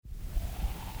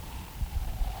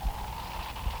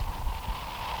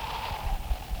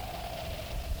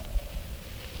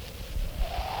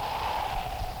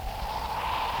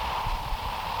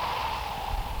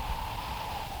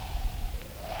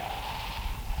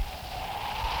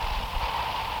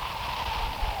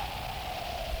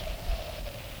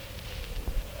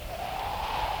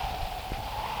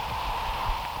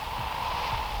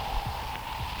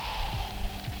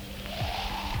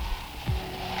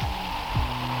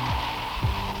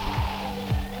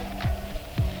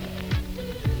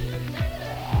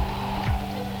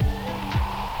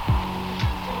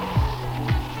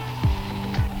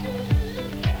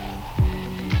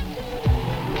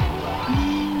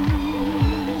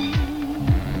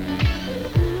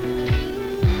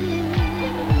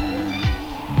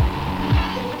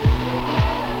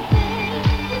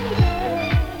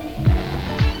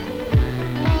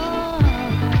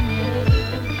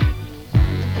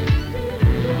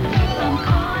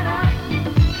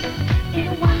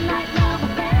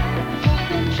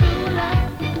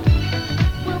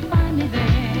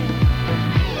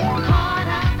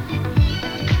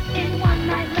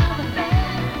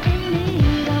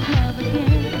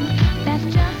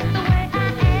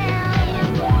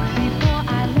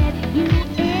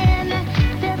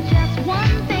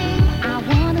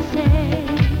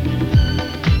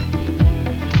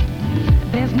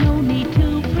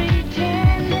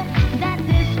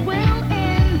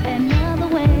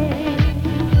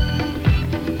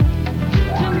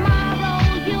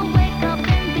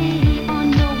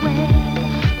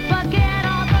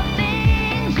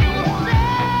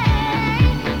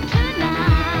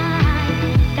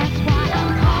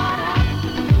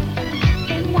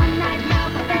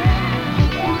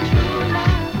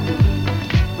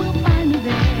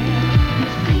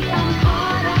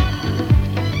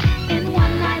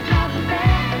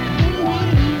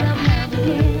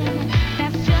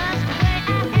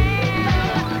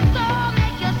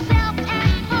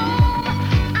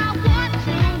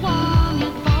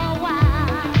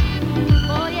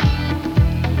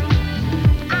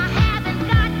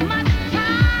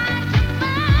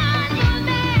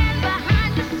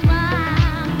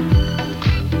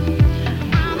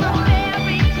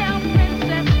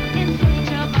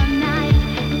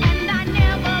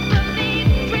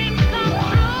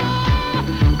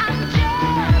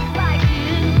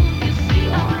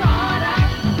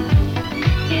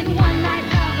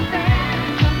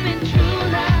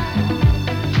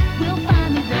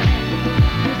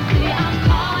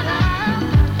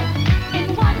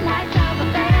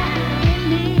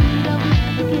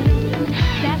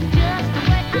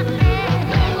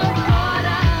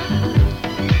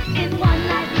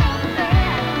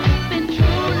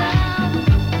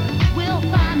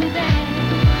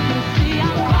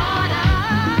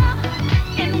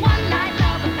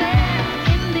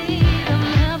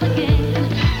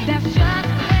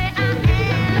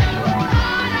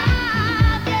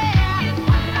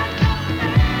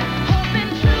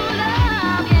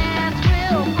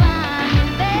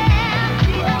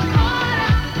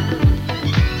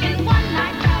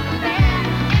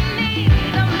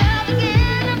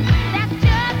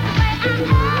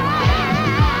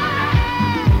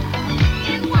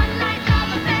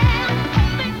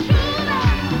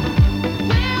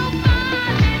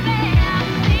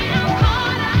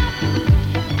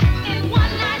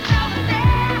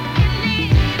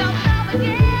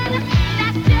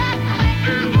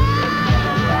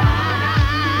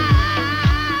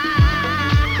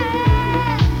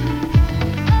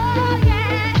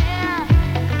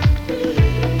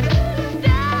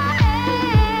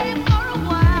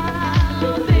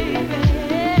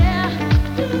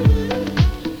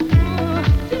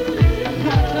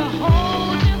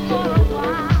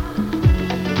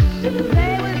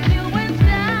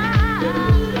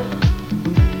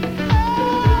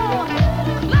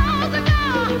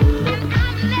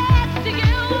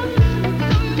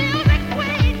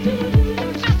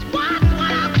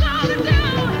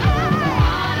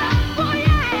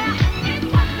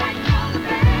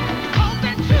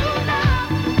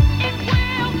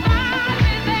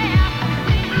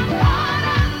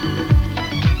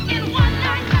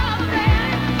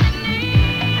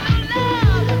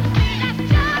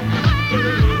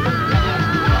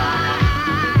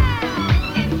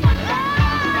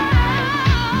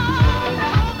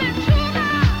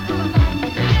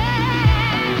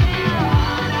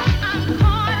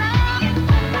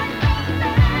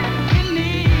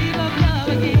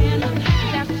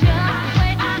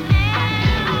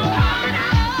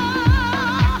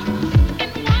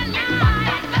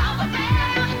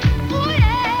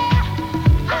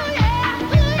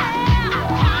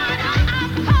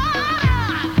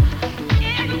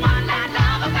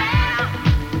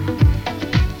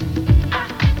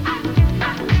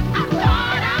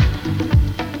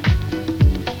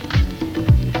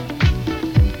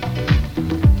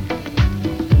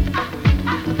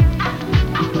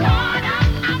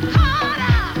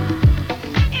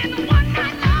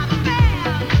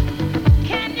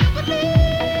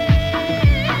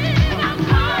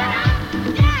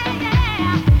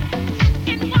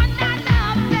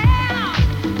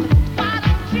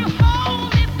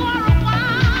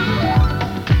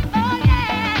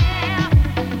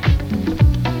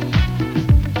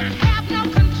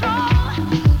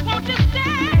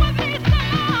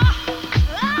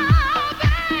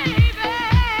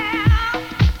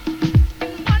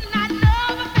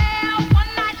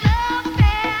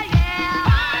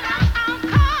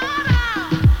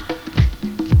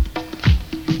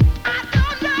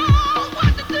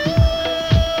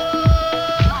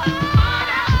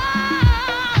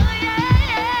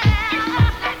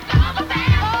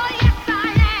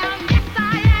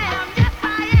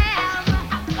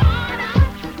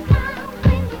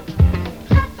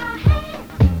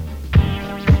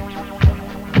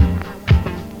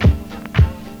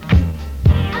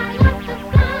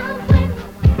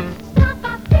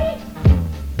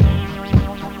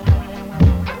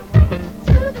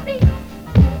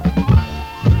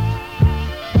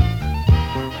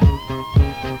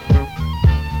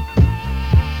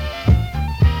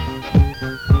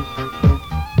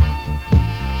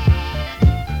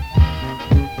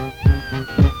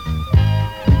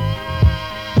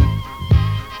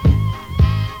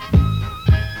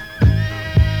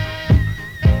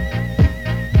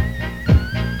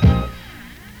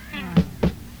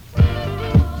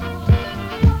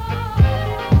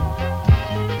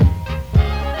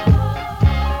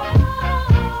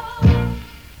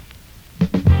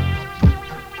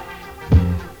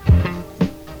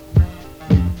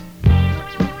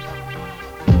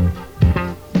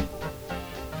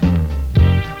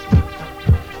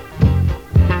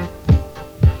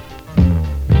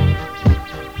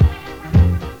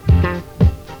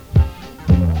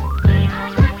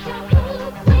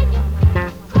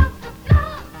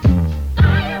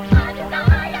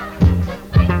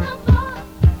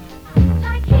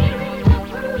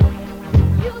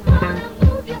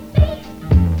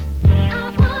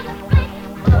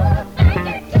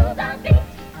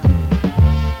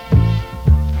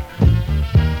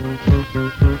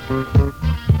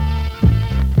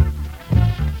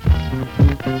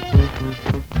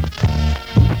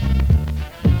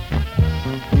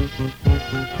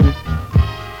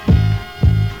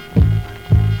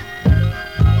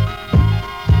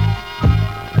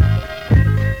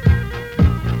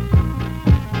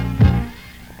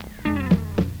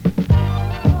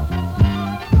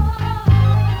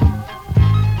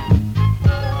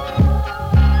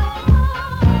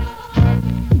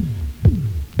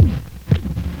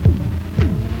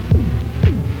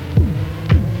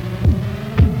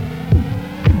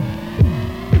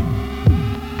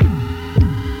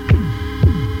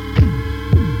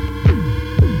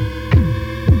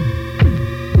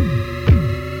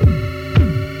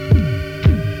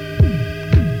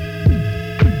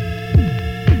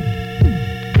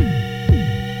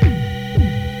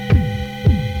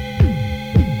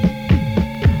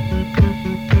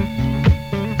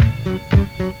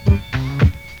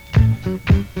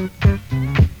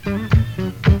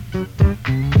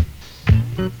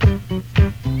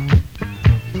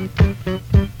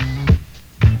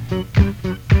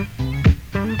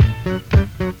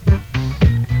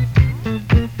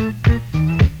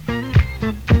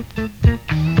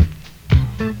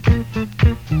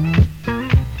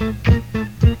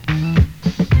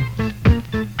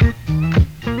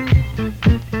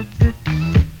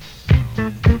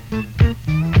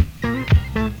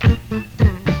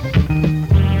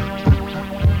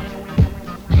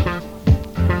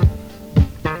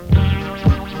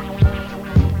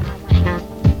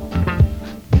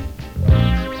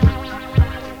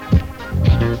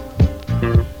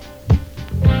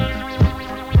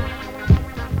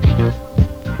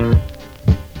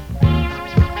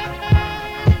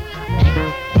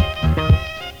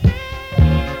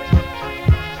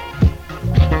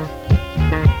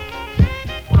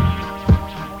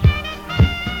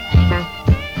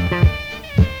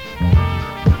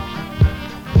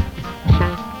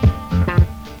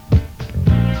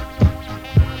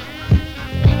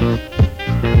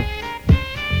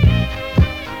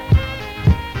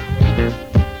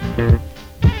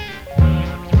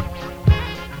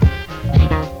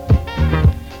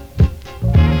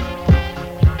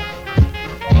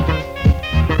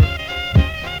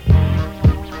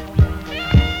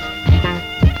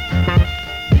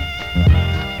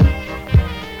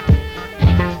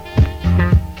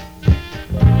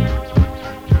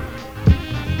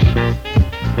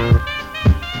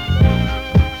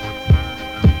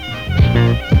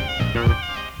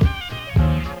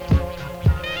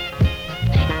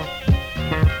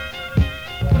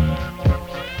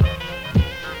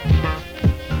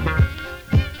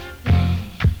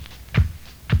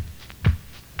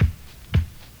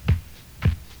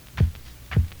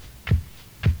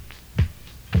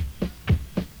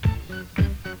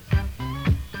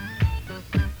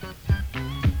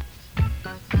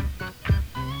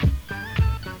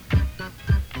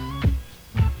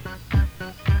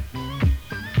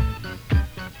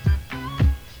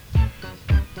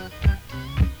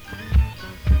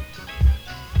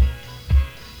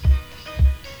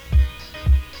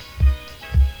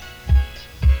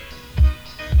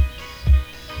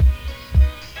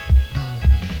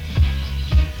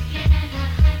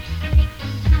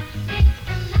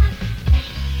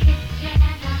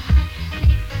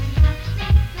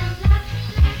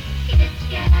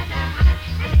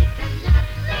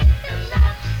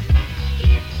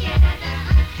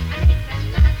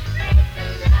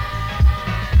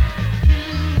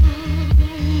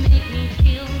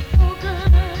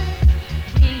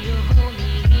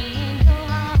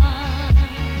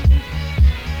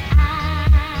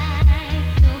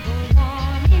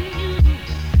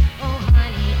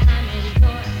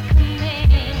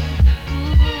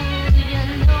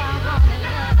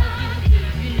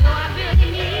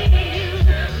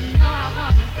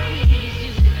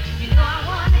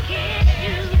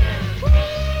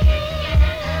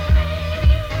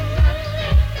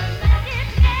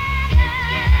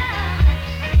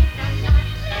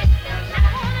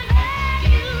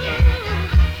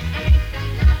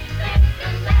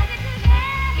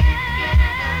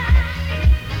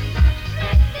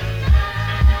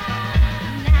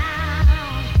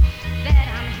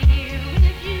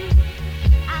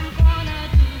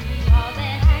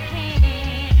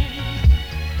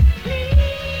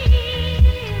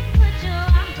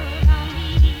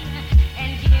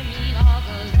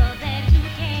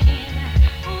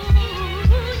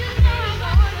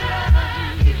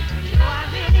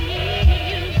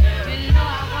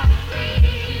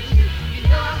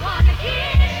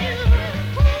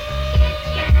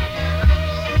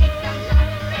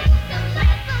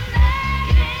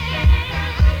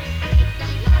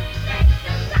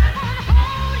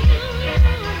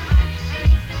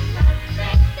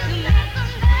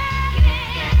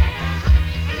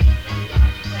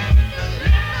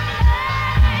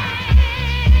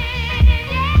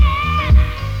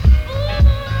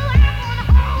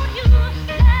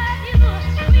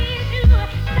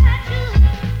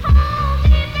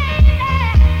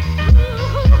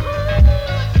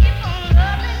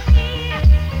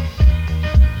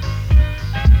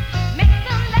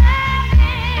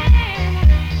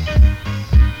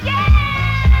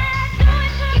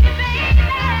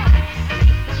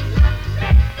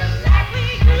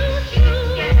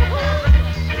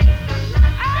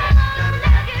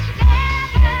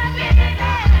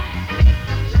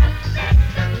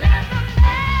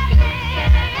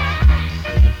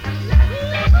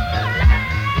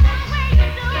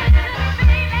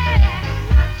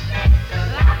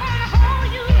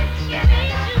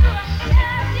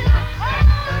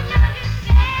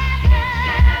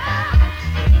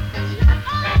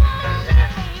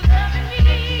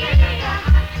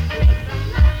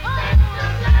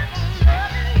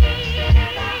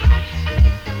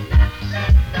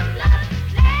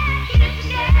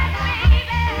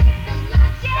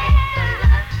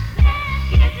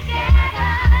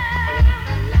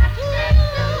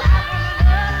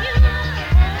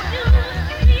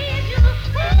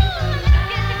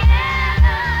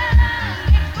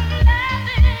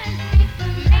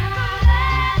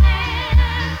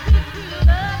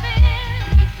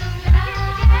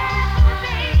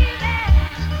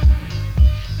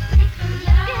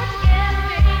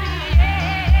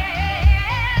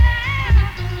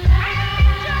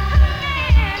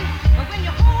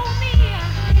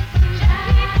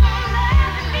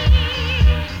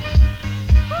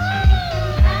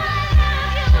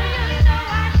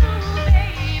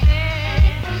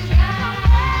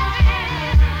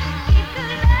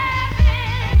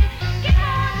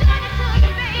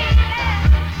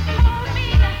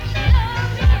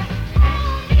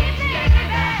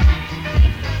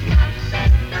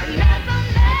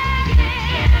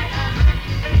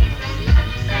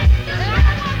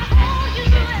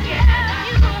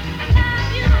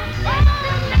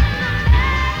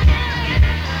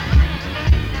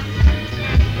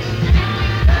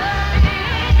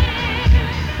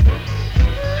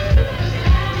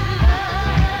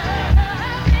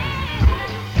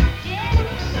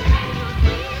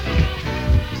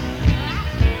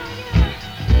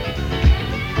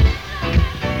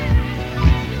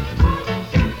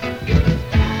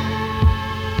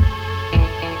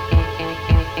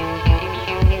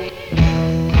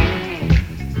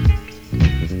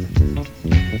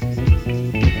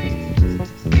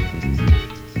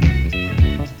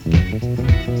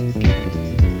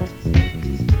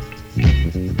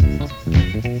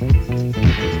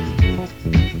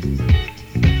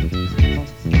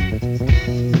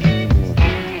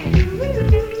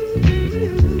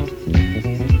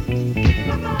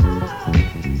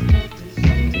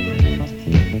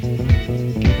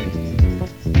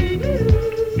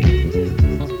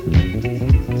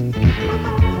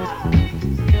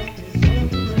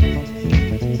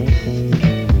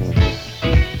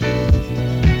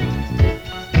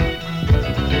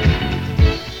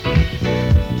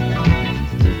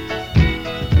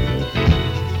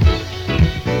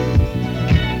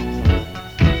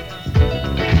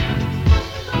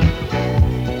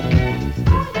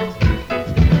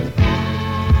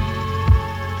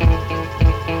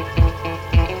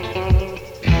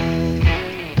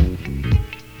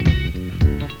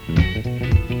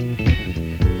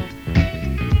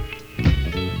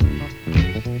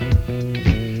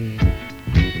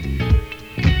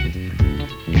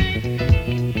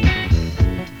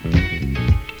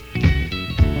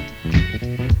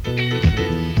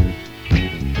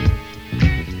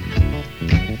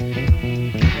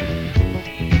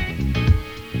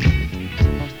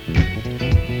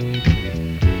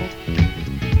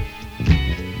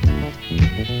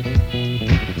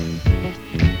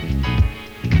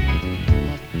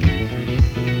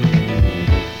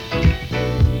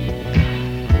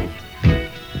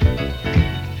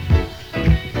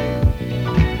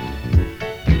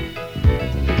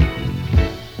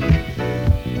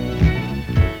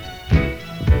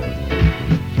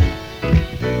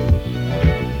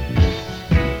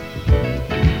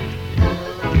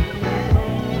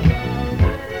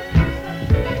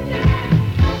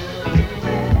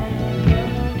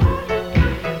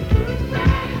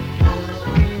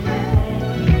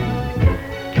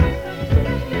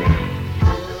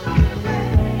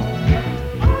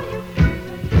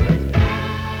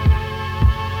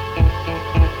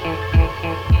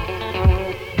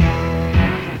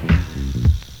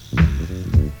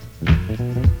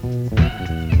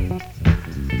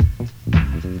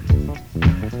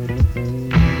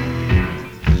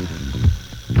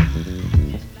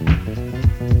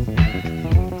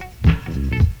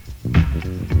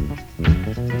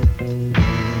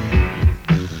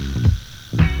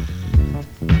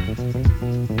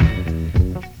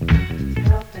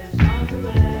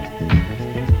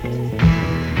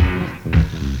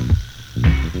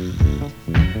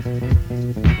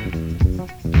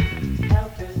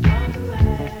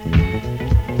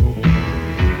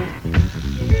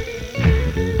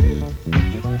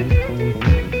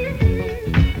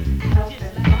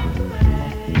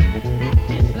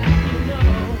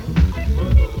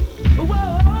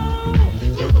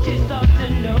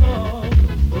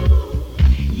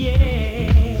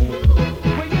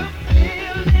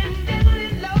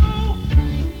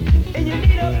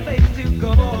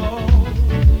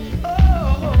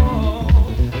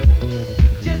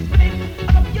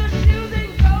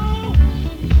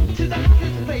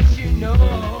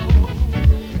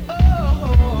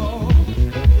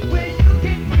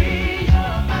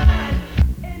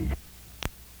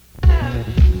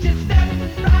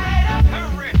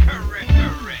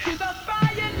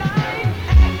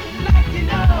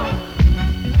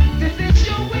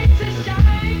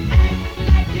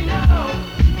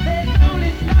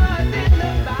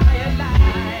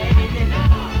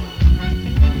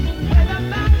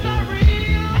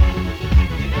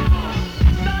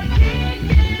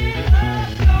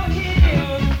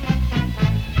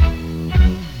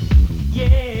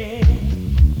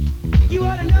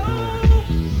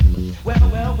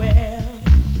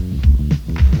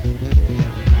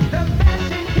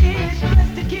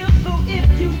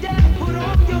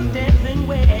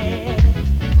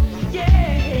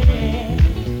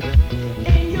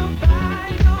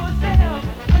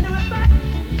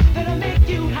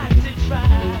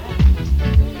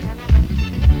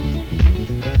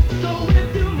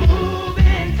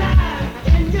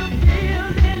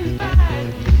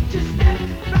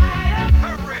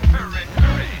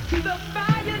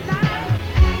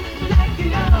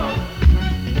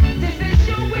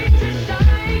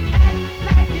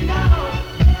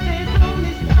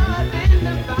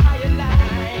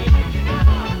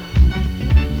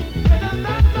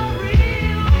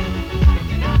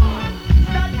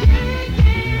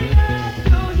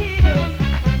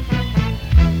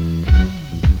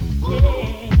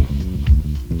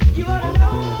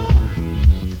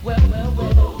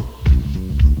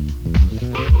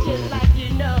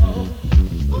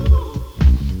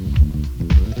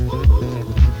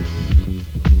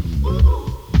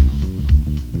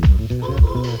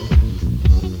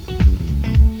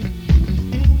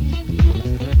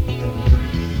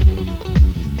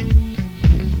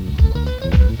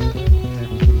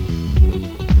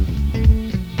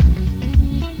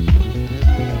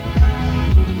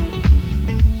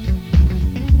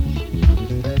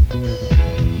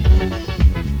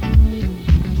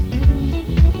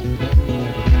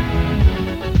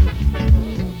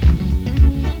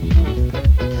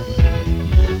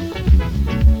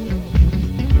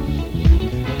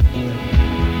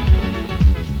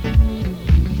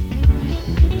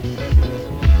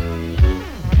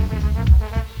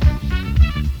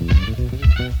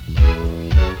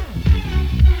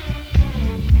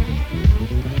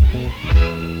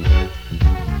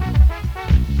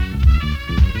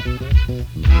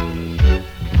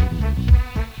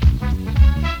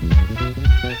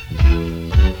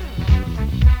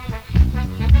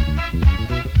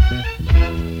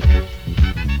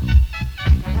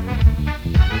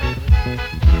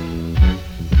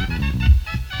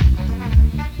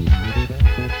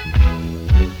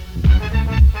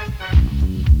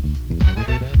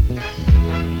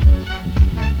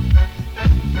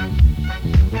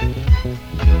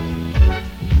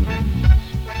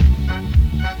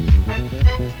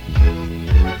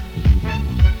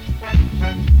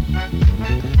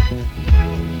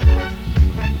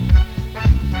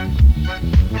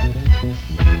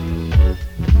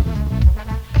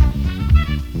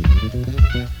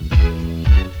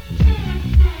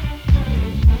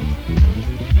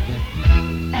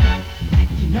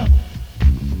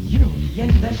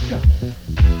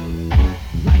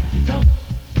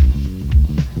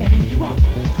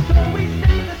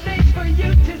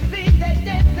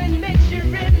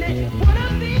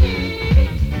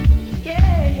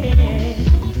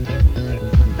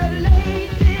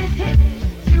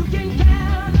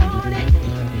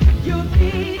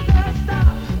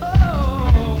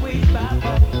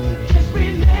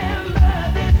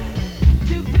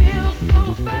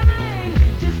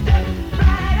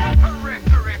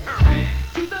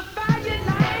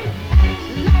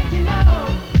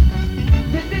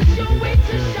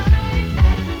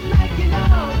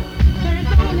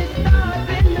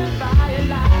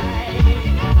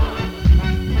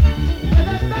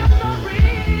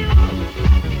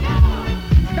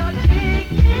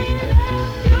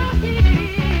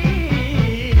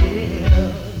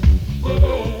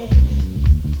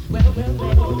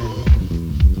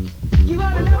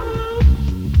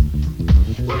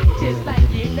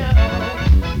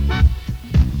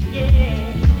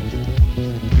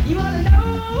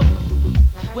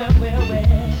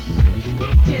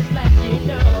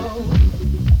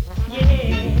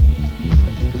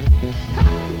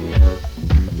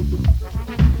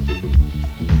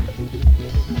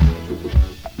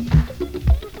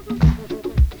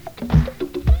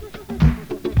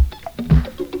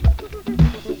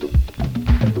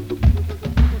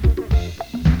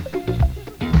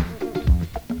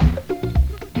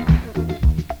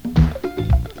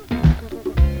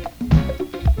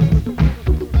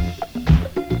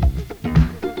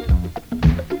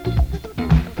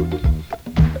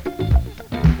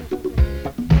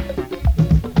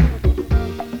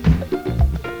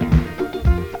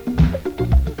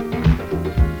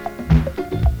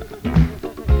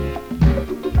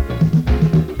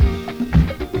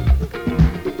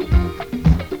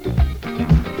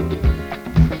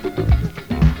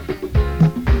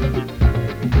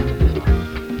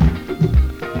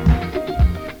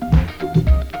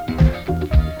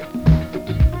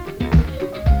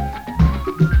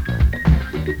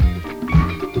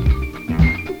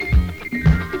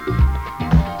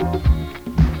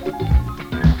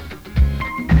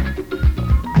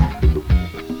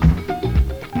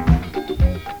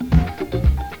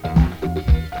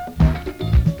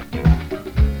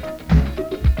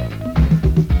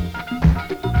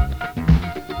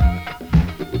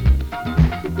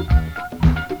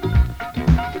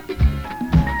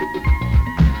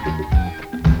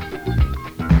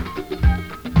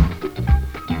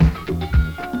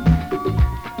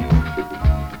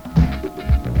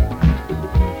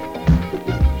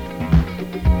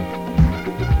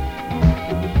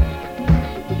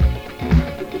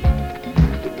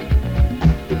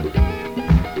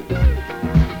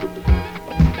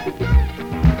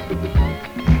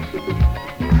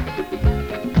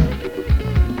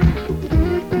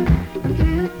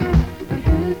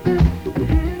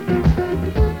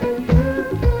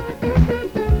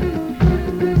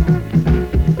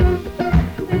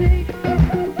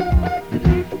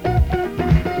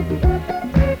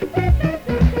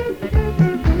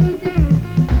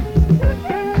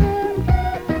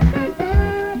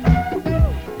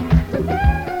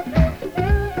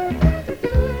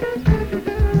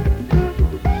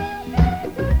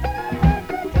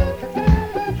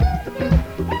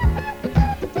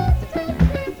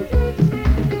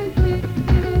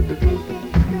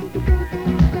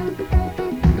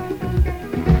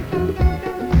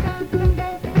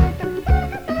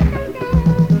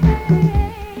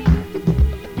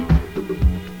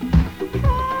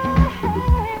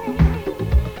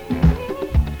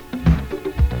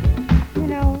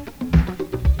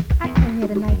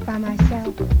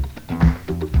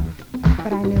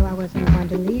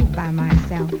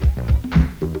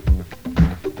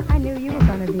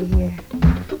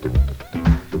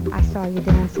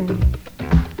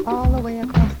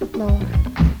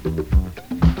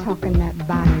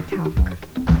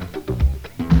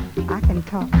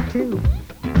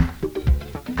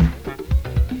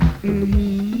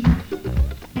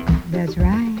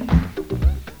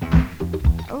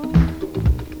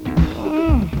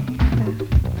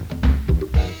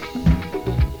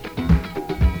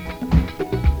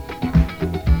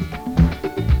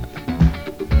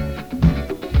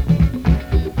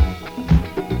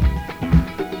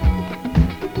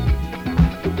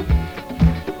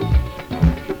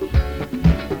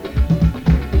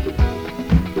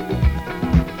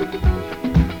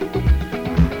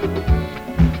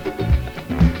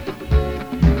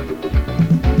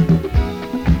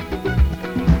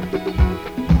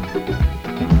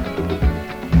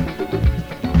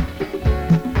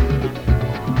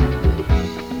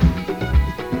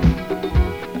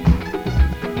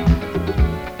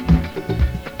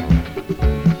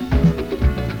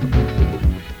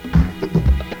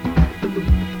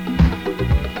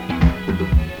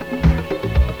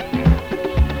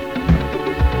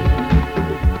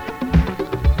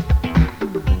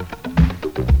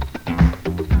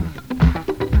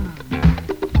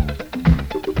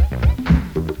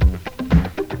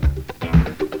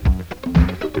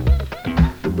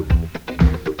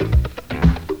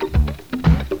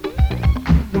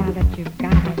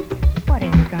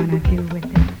gonna do with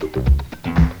it?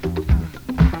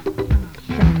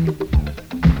 Show me.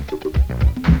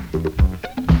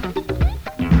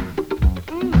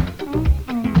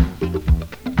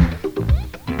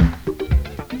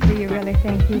 Do you really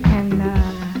think you can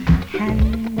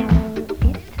handle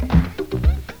it?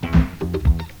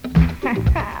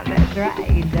 That's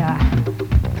right.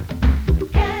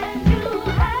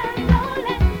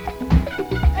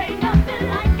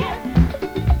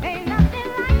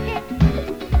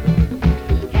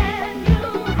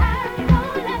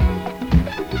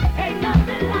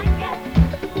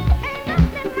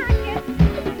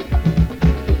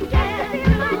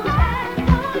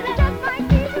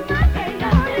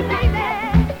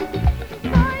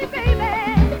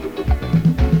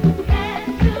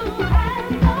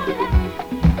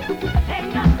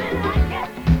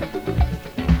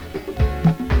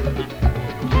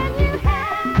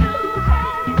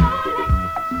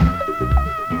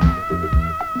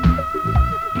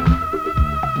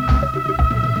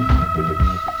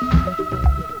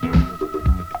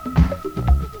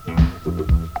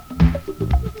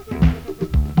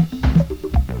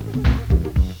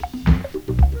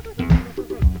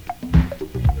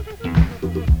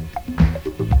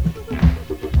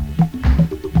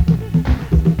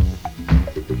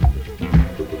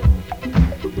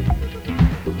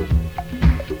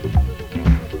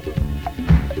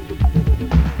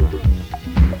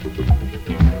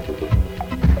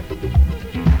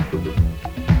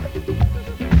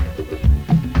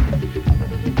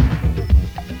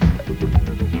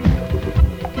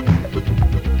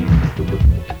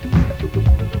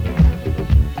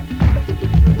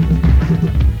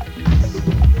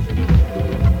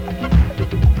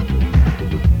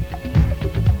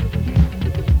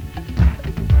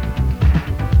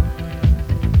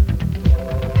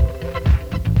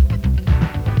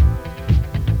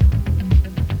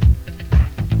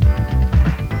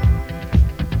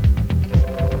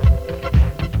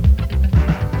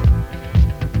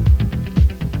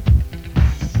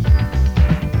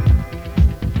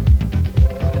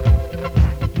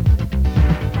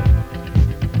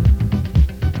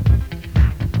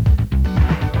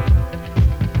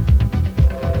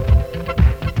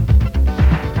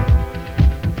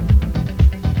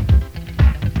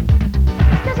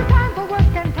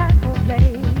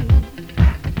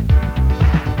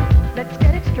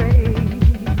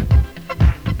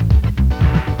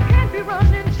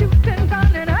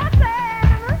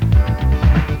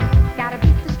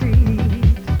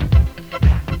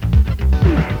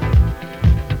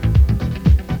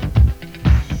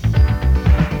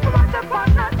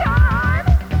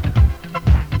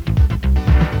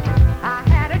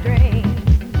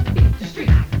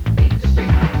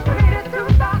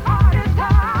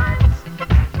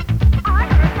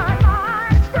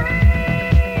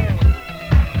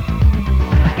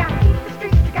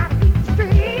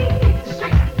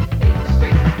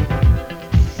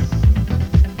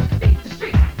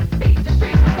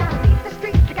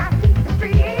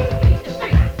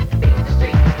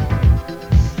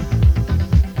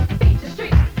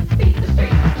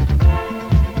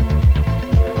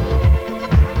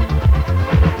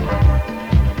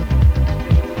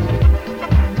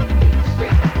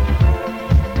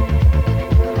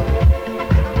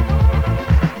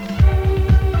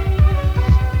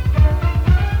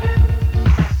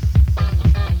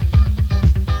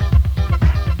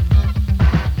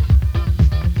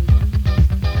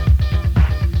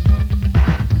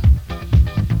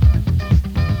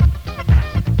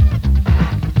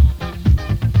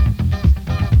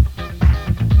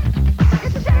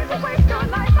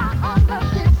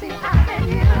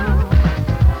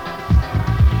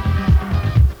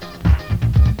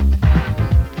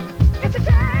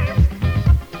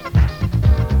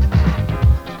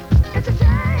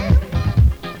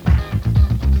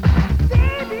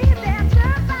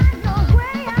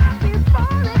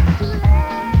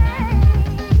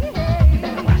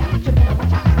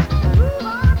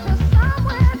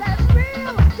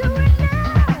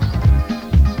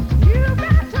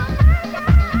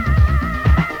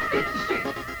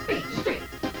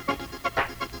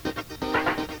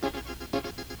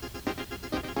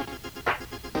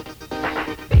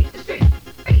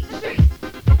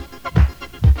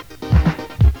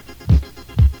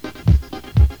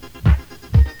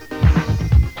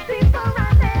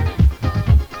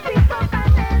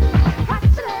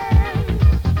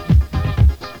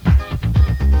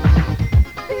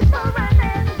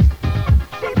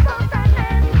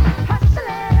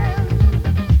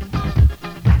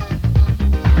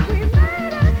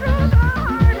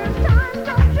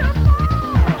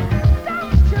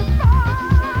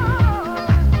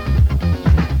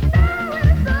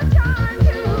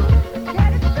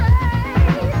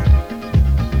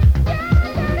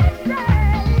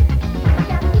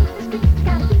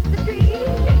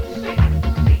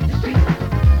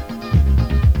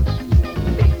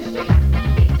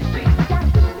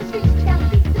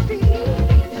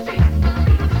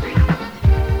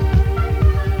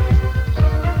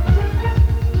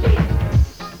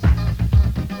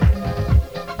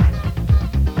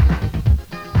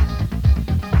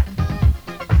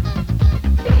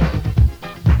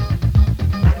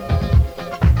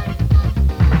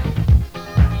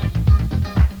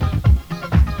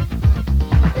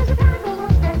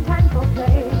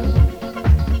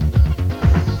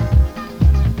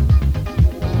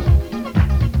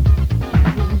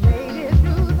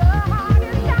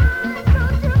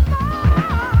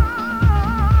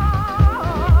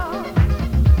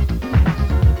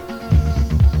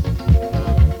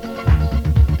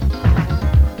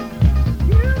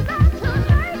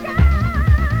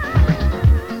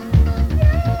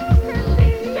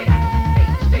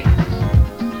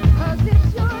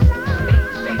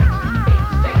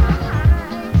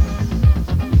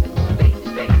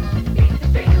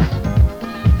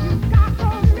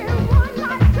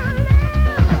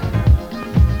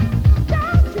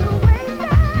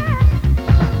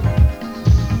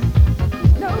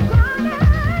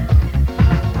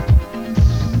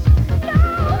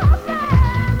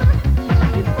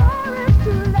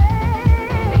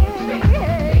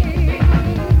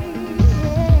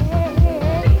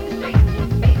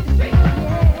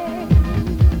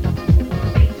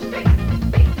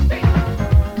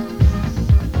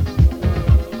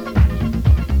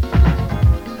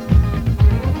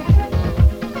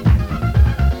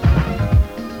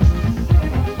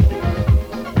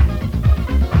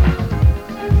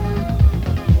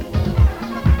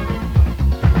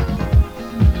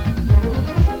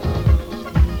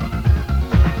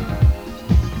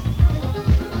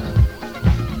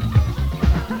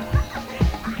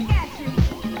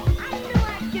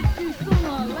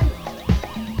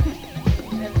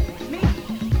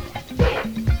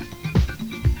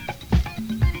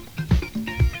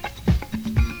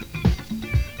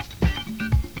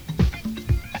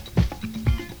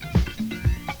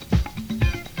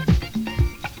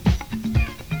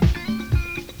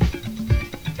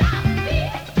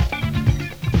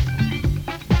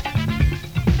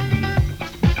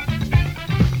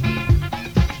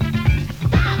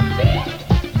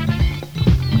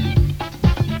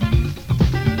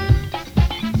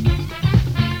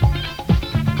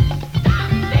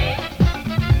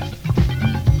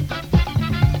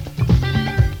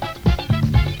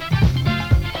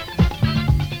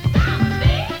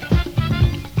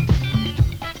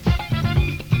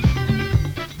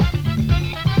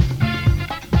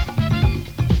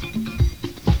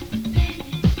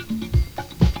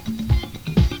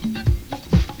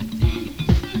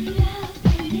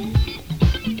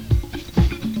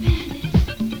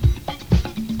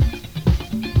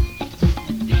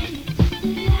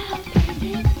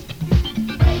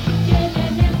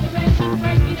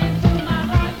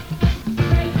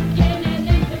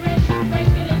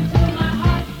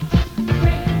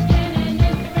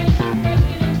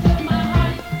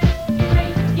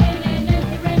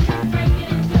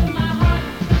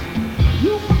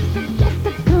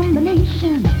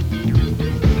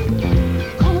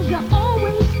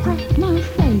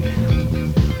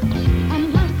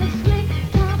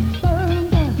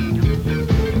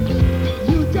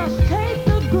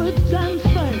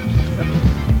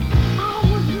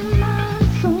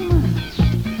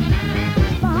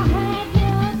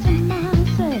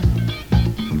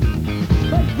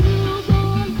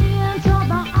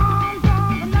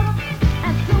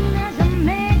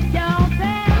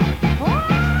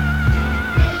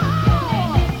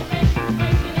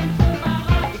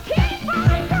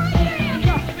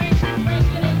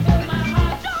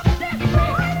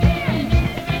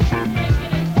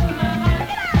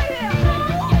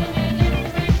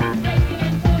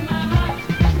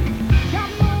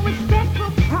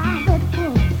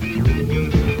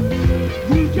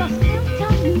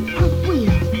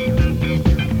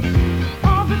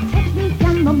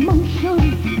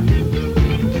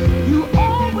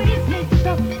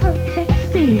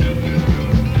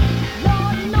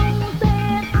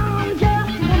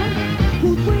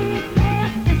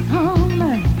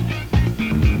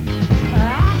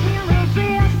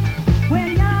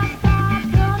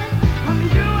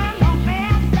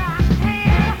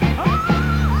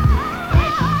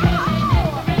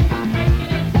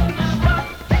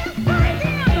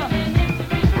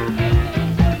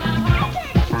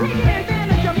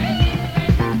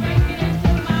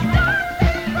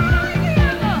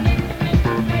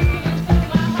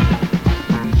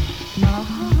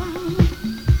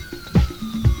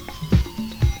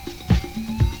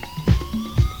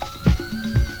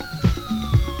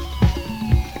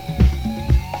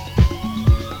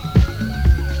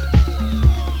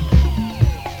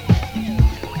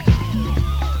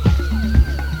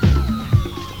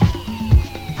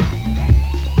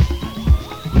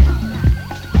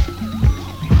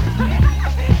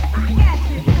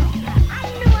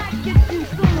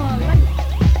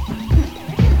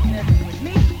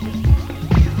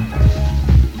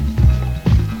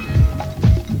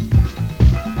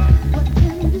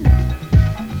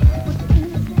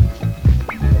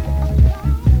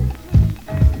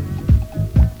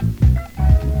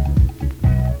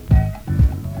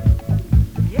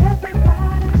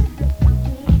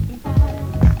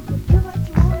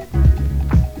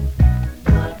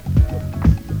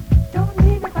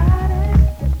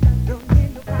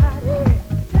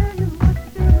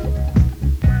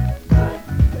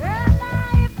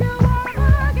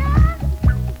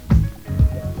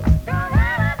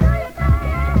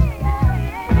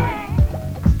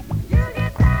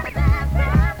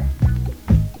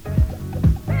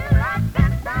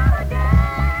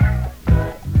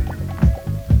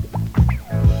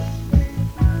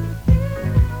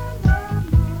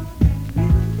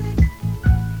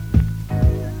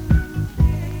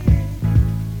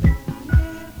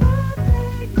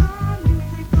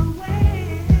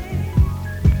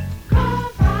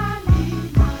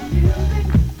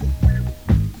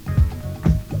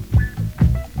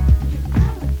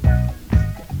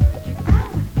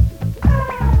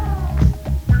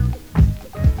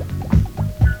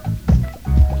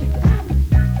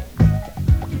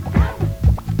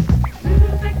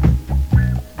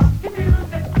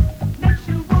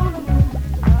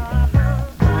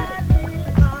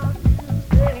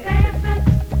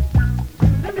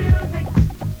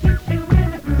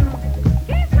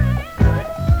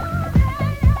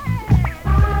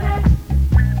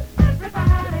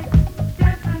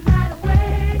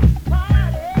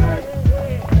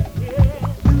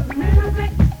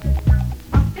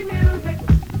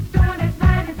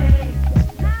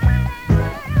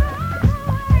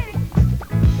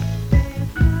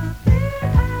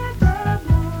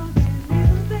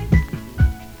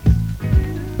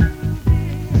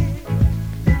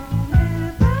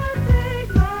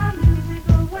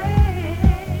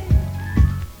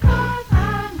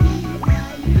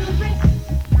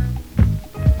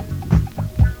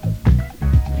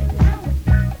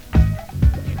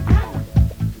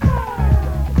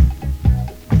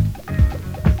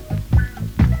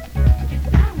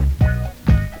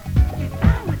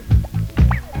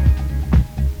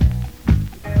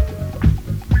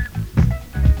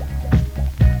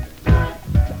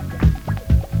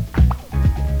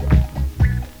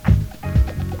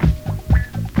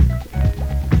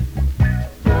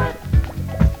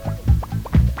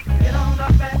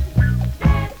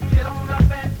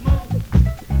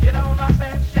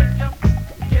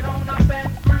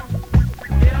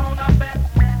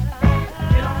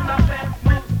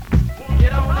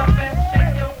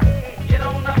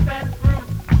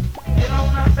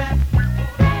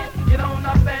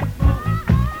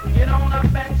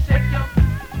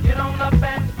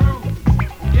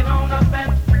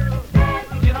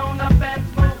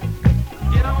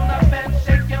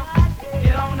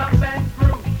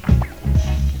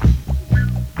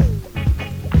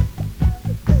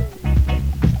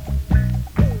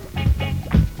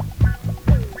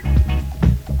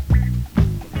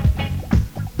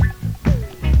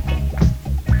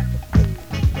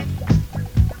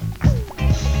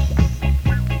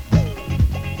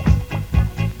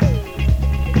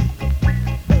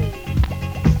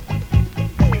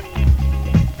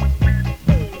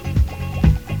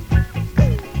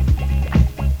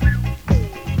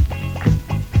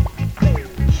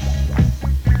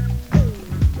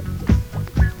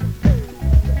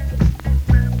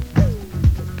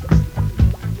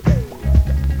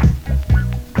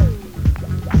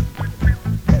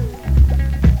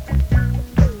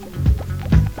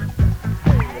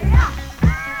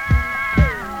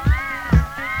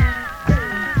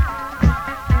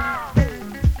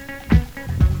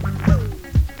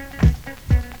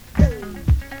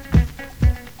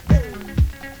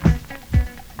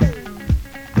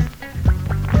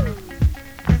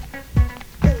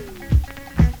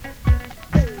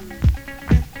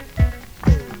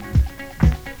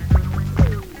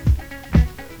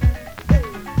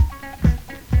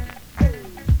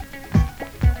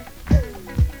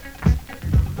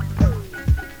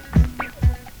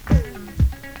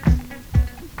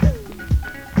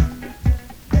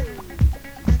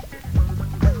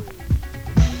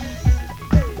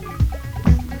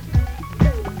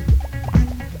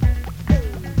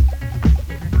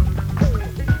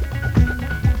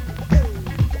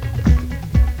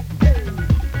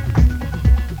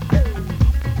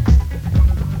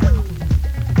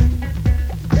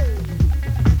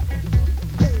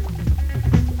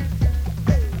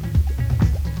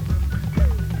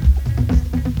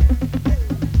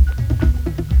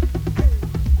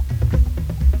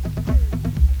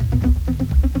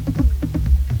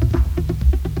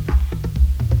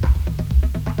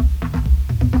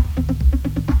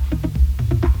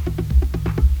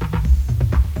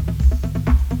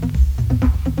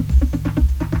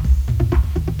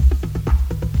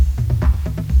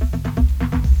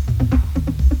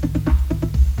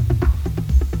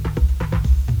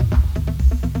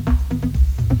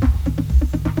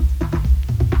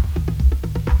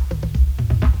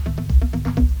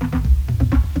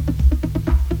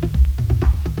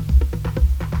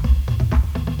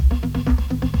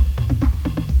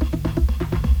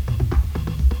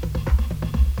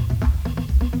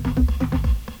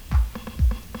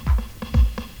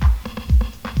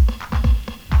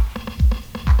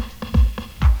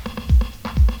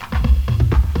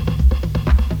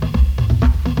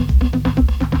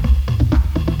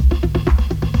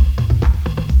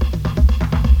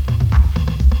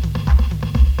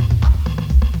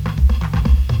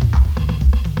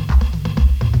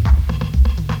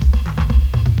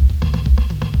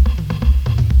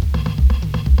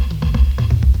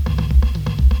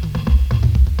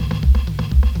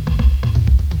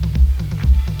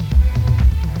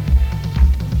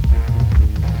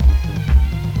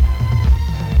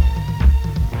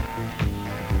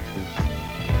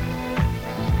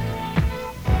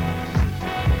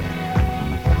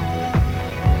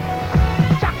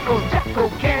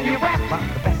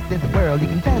 girl, you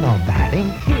can bet on that.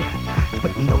 Ain't here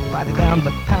putting nobody down,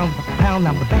 but pound for pound,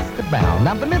 I'm the best around.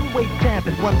 I'm the middleweight champ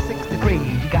at 163.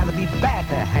 You gotta be bad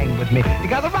to hang with me. You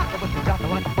gotta rock it with the jocker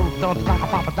like a fool, don't rock a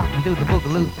papa doc and do the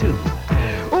boogaloo too.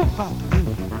 Ooh, papa,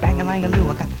 bang-a-lang-a-loo,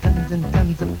 I got tons and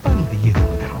tons of fun for you.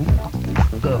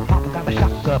 Ooh, papa got a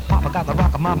shocker, papa got the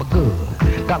rocker mama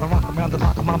good. Gotta rock around the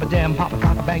rocker mama jam, papa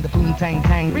got a bang the boom tang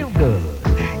tang real good.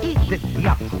 Eat it,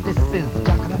 yup, this is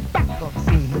jocker, I'm back on the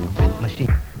scene with the rap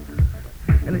machine.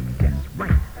 And it's just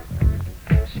right.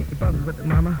 Shake your buns with it,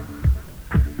 mama,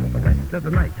 for the rest of the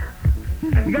night.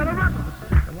 You gotta rock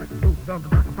it with the boots on the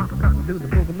rocker, papa got to do the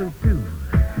boogaloo too.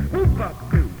 Ooh, papa,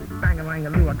 do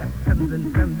bang-a-lang-a-loo, I got tons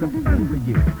and tons of fun for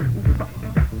you. Ooh,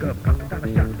 papa, papa got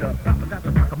a shotgun, papa got the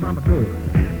rocker mama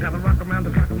good. Gotta rock around the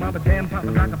rocker mama jam,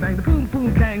 papa got to bang the boom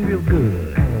boom tang real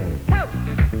good. Whoa,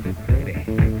 baby,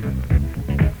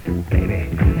 baby,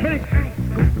 when it's high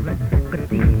school, let's book a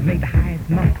team, make the highest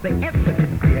marks they ever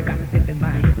did see. I got to dip in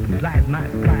my hips and slide my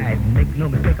slide, make no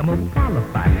mistake, I'm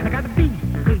overqualified. I got to be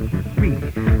free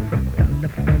from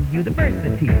California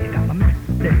University. Got my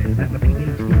master's and my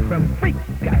PhD from Freak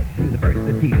Guys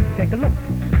University. Take a look,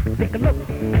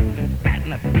 that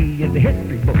must be in the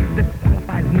history book. This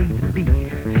qualifies me to be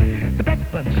the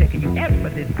best bun shaker you ever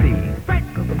did see. Right,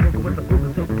 booga with the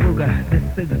booga so booga.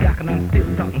 This is the doc and I'm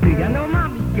still talking to you. I know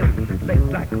mommy, yo,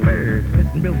 legs like a bird.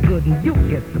 Listen real good and you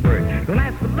get the word. Don't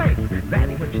ask for legs, that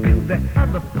ain't what you do. There's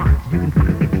other parts you can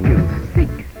fucking get to do.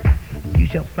 Seek, you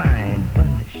shall find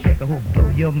bun shaker who'll blow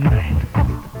your mind.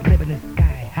 Cost of living is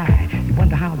sky high. You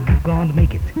wonder how you're gonna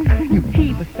make it. You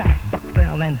heave a sack, buck,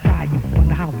 fell and fly. You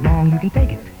wonder how long you can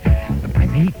take it. The price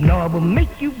of heat and oil will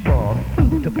make you bald.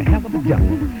 Food took a hell of a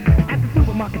jump. At the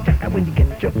supermarket checkout, when you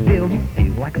get your bill, you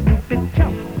feel like a stupid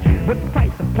chump. With the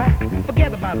price of plastic,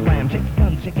 forget about lamb.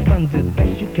 Shake your buns as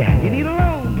best you can. You need a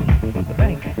loan from the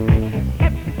bank.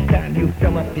 Every time you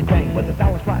fill up your tank with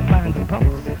 $1 flat lines and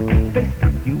pumps, they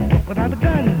stop you walk without a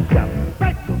gun. Jump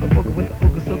right through the booger with the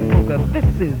booger so booger.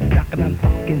 This is Doc and I'm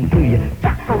talking to you.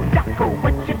 Jocko,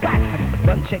 what you got?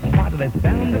 Bun shaking party that's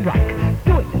down the rock.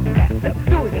 Do it in the bathtub,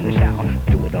 do it in the shower.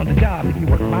 Do it on the job if you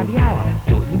work by the hour.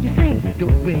 Do it when you sing, do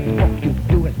it when you walk. You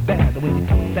do it better when you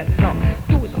talk that talk.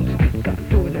 Do it on the street, got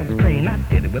do it on the train. I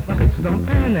did it with my hooks on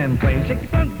Pan Am plane. Shake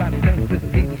your buns by the turn with the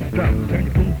beat drum. Turn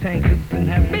your boom tank loose and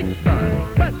have big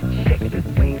fun. Bun shake it this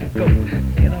way it goes.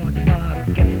 Get on the bar,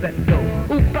 get that go.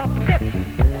 Ooh, pop, step,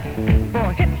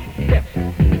 for hip, step.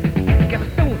 Get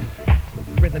a stone,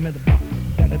 rhythm in the box.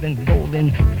 Better than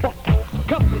golden fuck.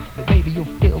 Come with me, baby,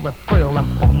 you'll feel the thrill.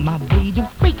 I'm on my way, you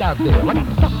freak out there. I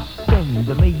got something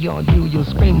to lay on you. You'll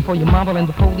scream for your mama and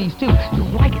the police too. You'll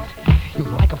like it. You'll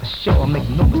like it for sure. Make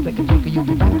no mistake, Joker, you'll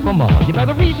be back for more. You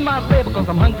better read my label, cause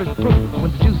I'm 100 proof.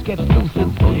 When the juice gets loose,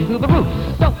 it'll blow you through the roof.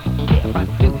 Don't care if I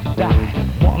do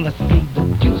die. Wanna see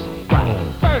the juice fly.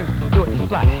 Birds do it and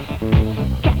fly.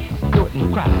 Cats do it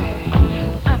and cry.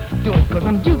 I do it cause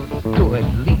I'm used to it.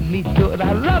 Lead me to it,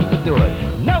 I love to do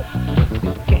it. No,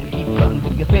 you can't keep running,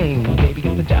 do your thing. Baby,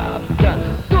 get the job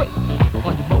done. Do it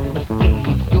on your boat,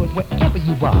 do it wherever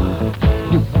you are.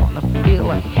 You wanna feel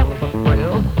a hell of a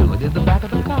thrill. Do it in the back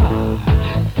of the car.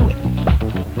 Do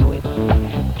it,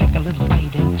 take a little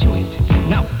bite and chew it.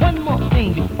 Now one more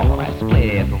thing before I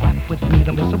split. Rap with me,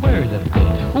 don't miss a word of it.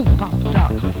 Ooh, pop,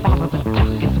 dog, follow the doc.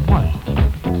 It's 1,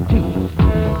 it's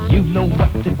 2. You know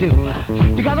what to do.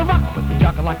 You gotta rock with the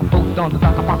jocker like a boat on the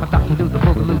dock. Papa doc and do the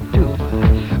boogaloo too.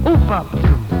 Ooh, papa,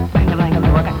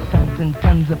 bang-a-lang-a-loo, I got tons and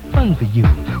tons of fun for you.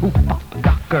 Ooh, papa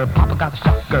docker, papa got the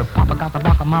shocker, papa got the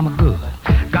rocker mama good.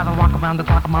 Gotta rock around the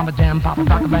clock, mama jam, papa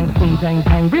rock bang the boom tang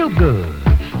tang real good.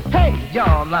 Hey,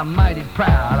 y'all, I'm mighty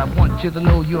proud. I want you to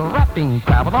know you're a rapping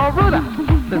crowd. With all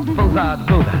Ruda, this Bullseye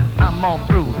Buddha, I'm all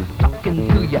through talking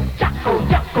to ya.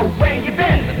 Jocko, where you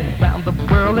been? Round the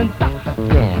world and back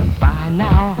again. Bye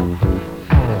now,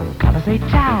 gotta say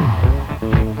ciao.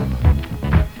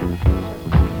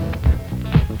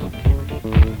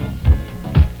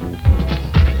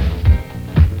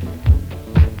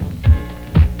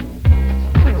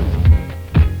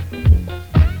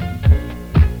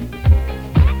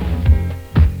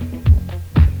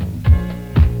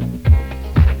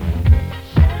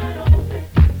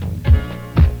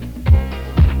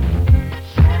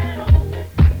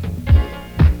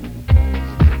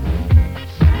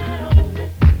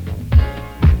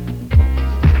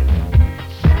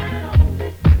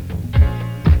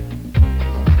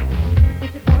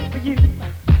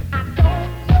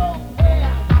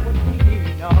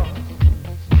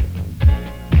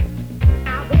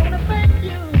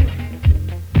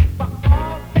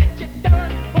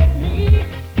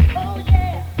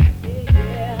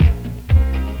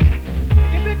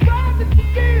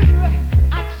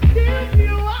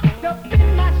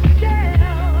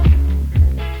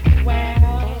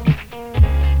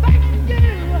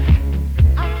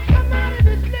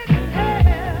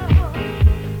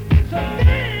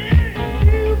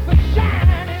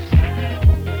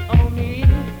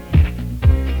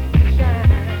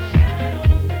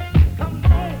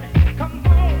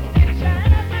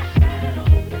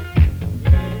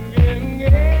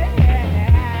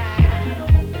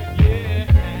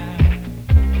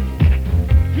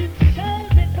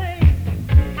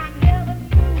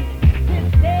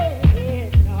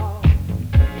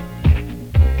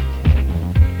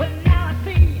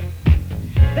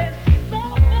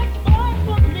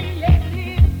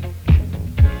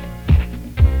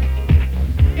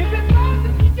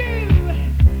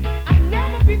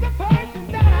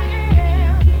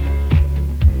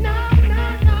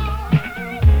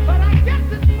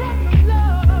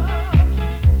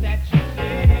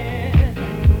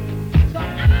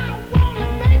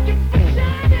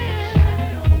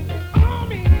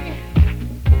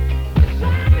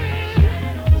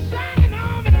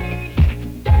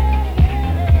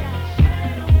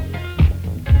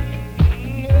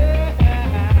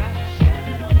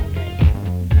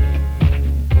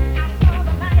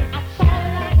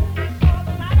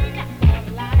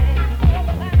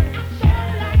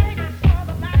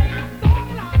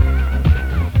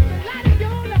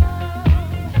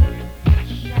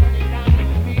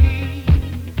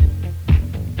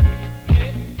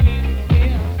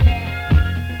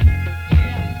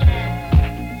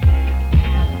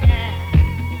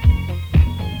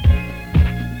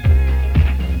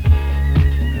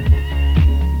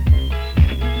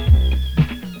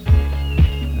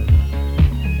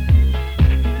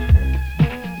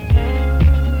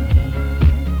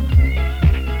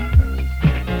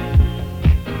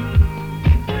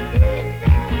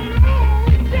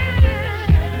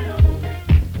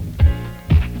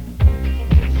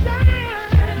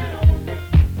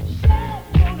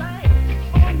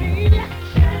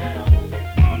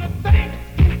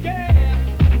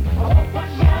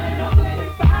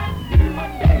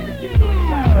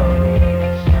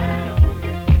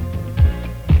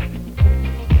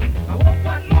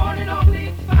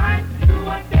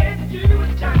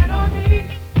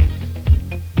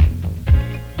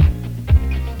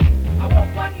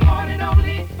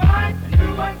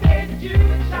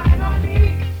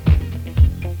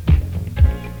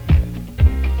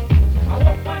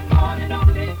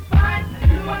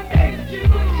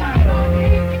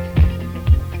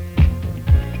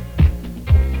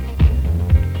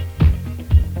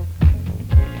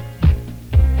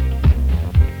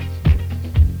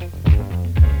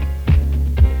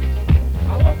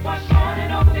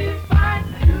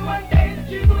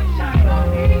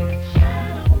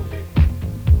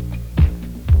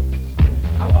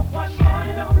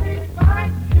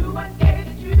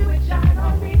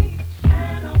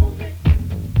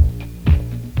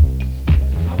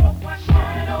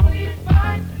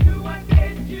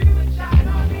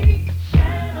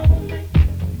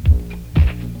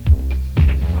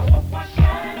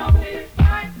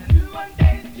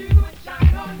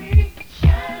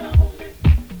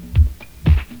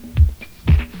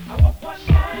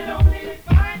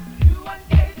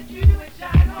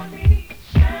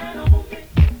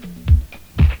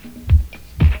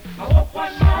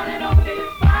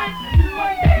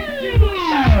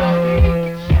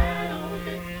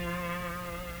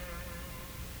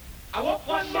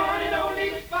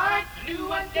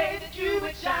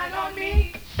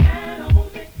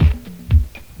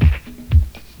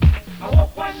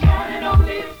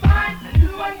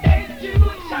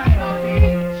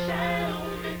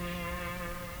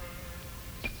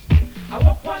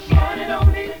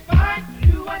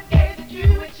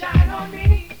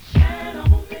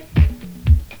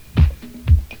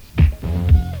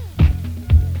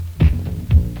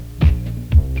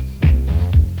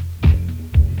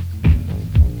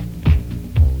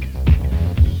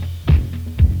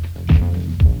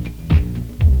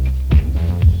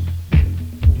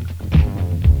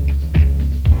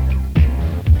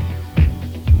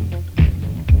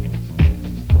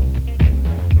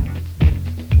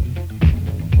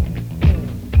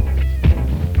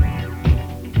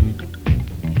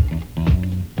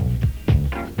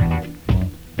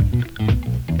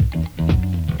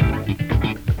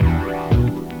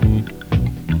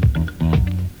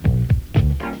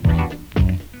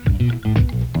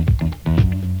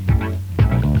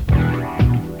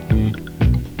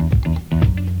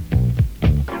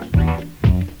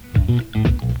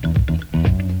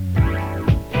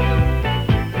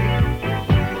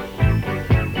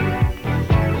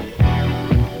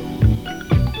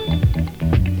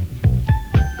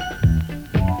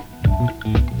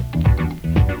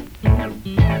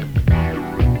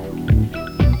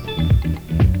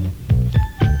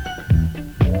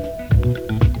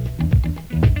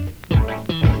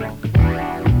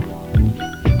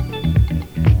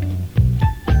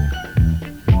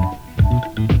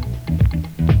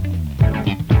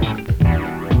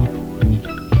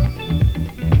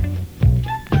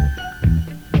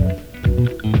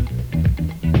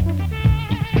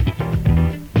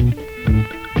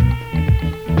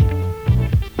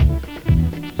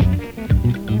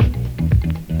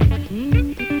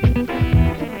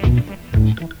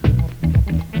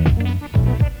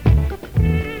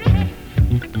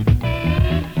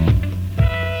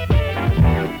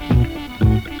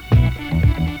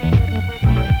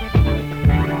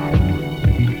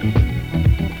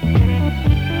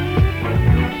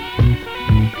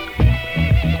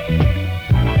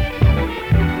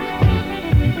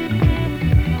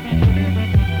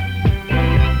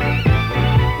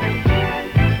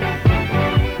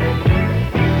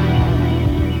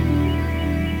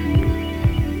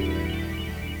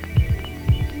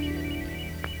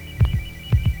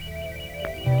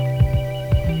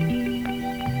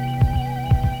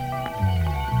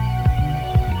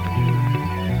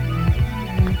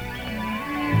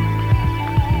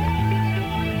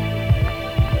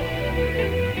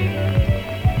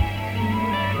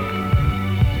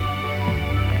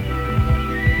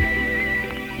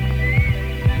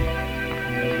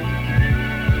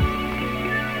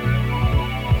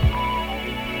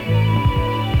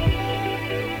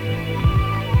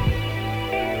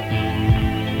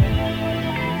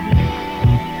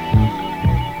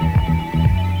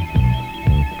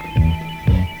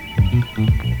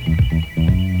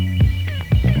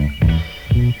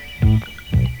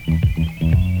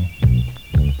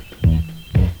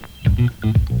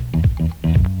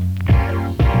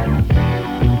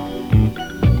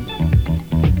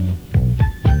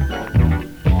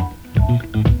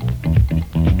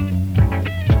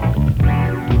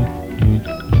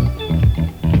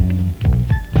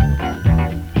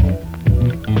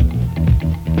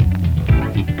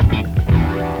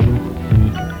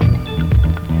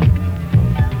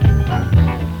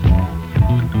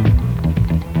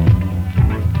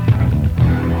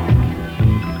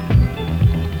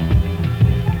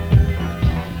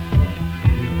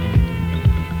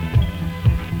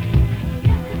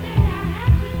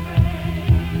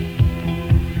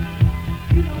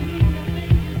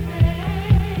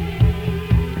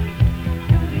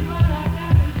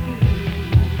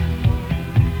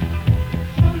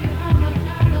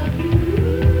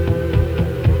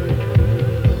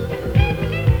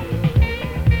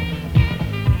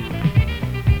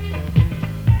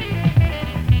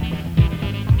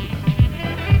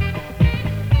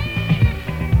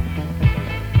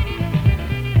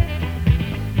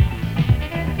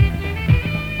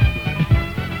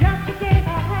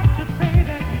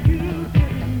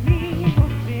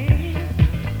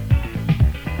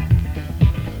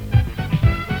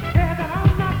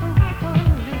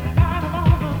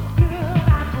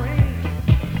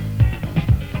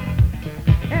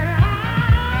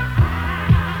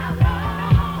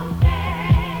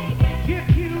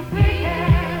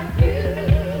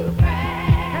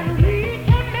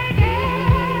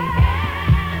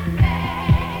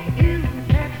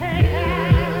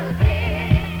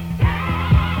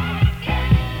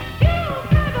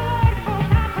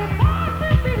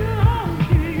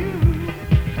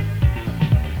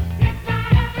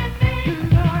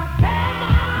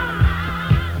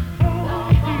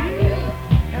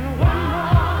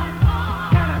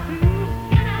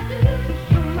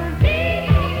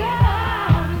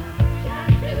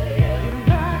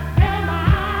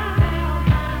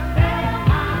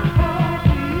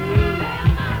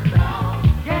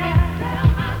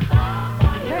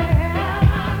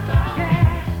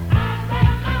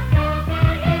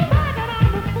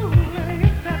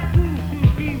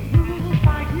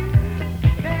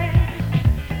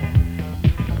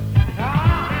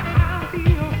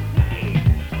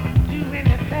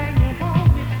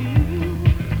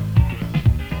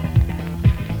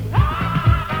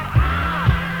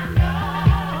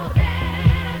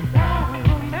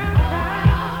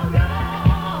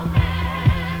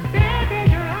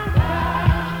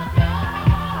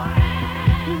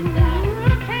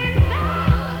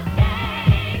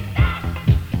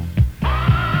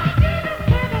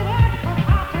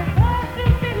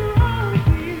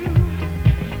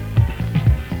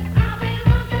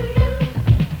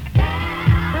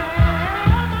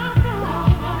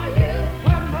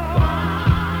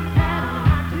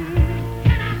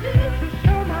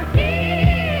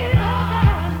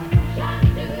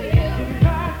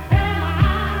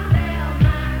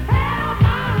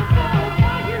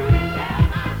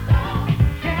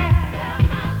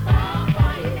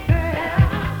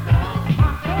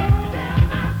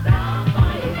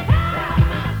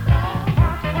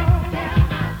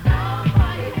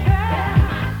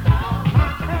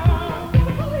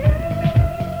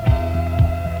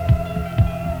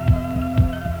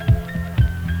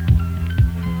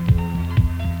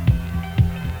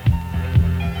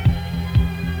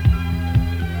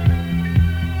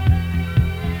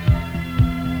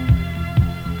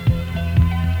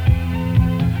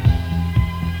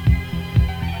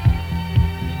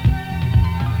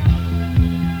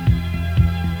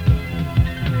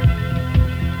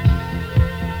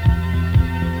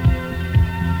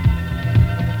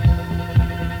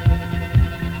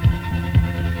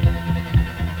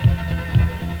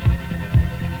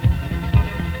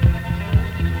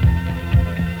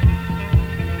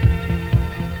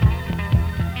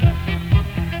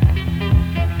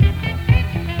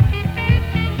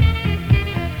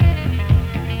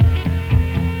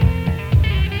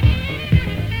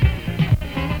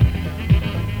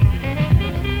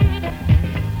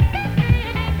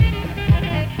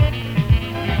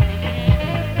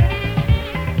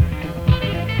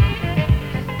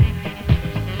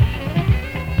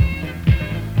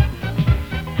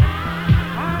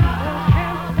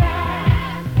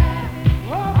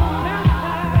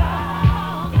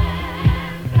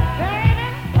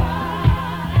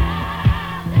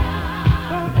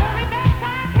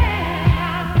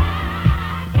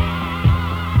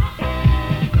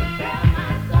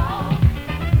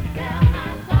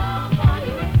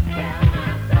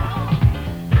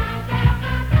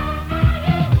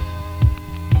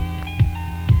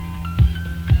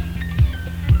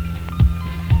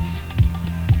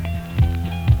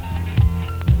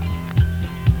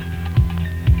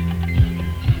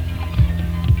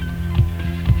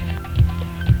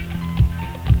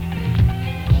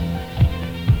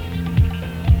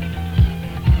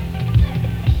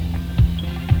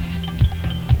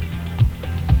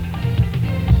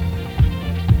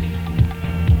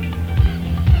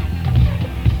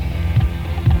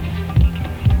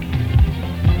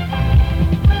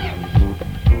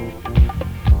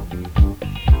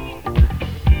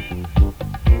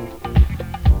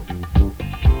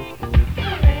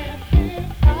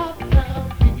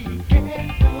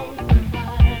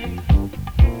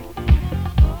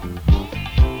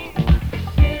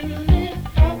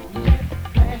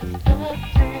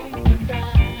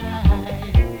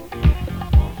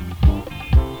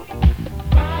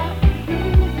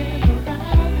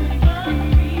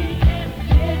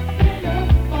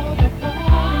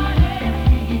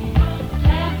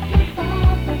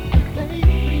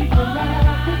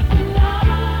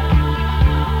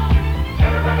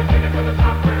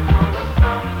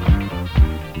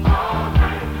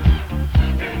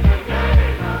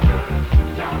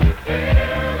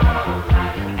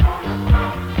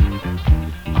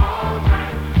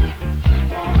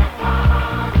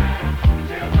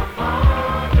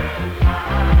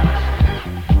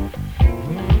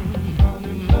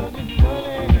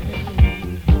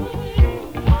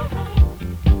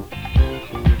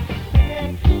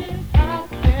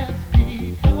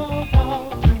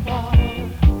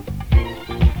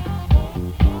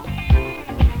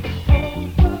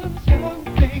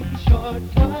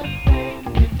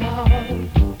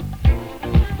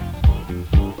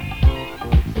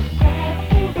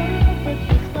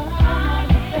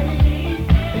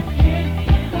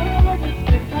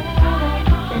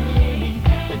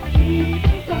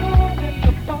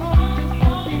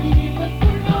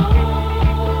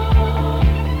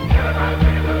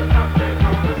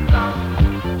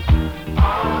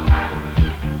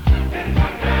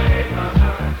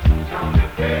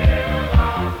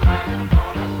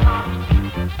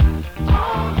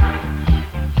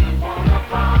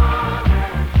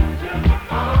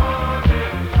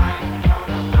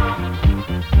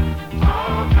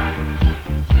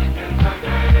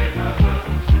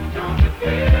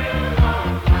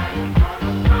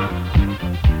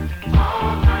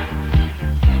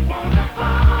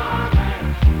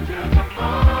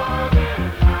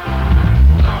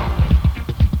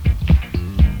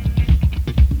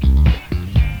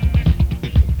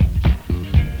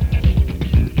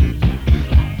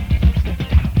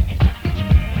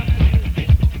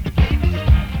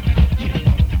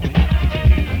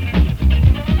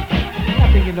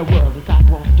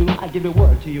 Give a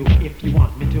word to you if you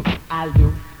want me to. I'll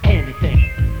do anything.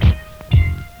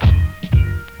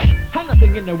 I'm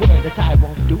nothing in the world that I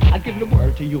won't do. I'll give the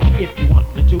word to you if you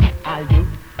want me to. I'll do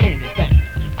anything.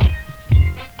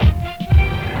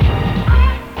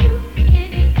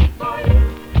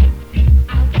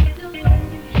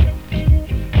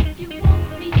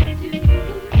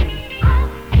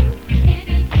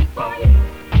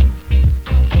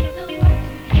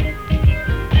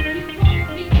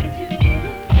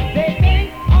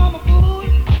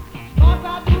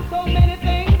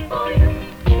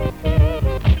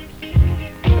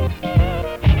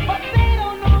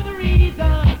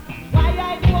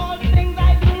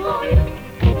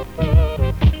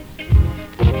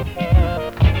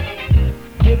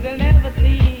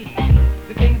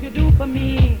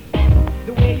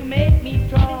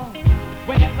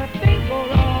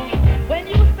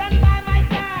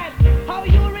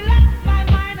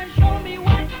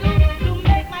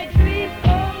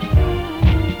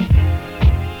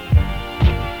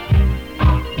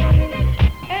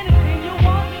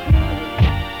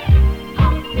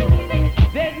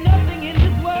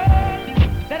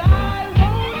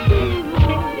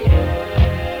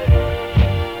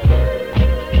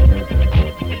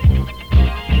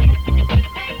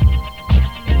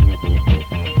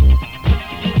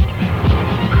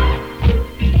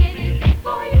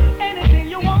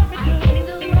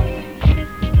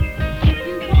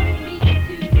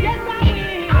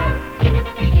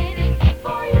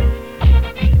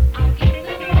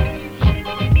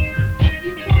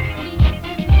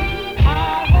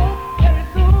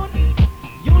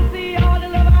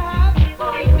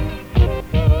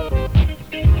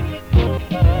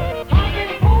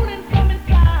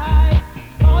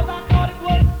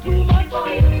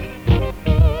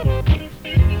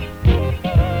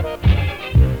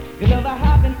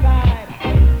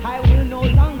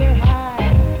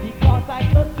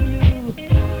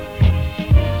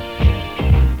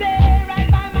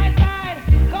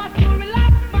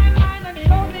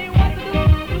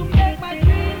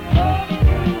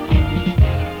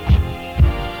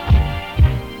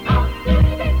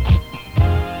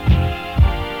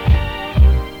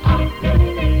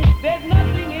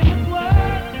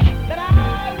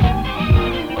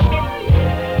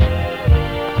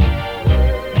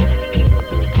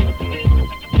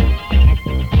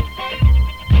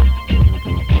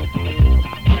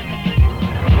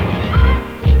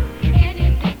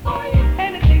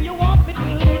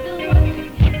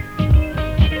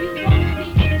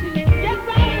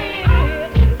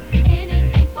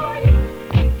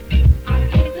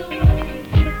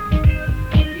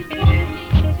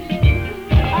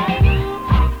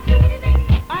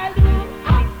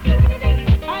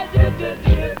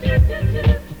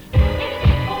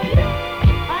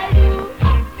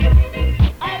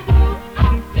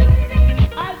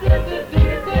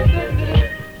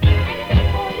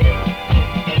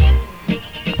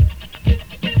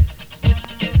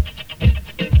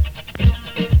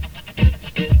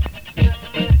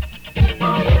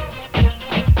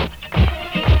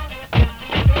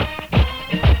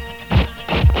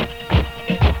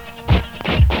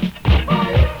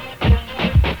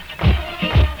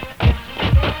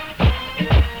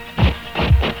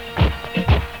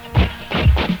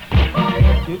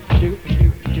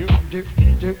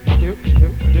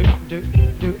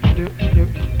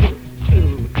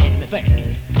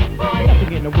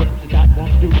 Nothing in the world that I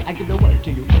won't do. I give the word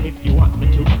to you if you want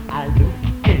me to.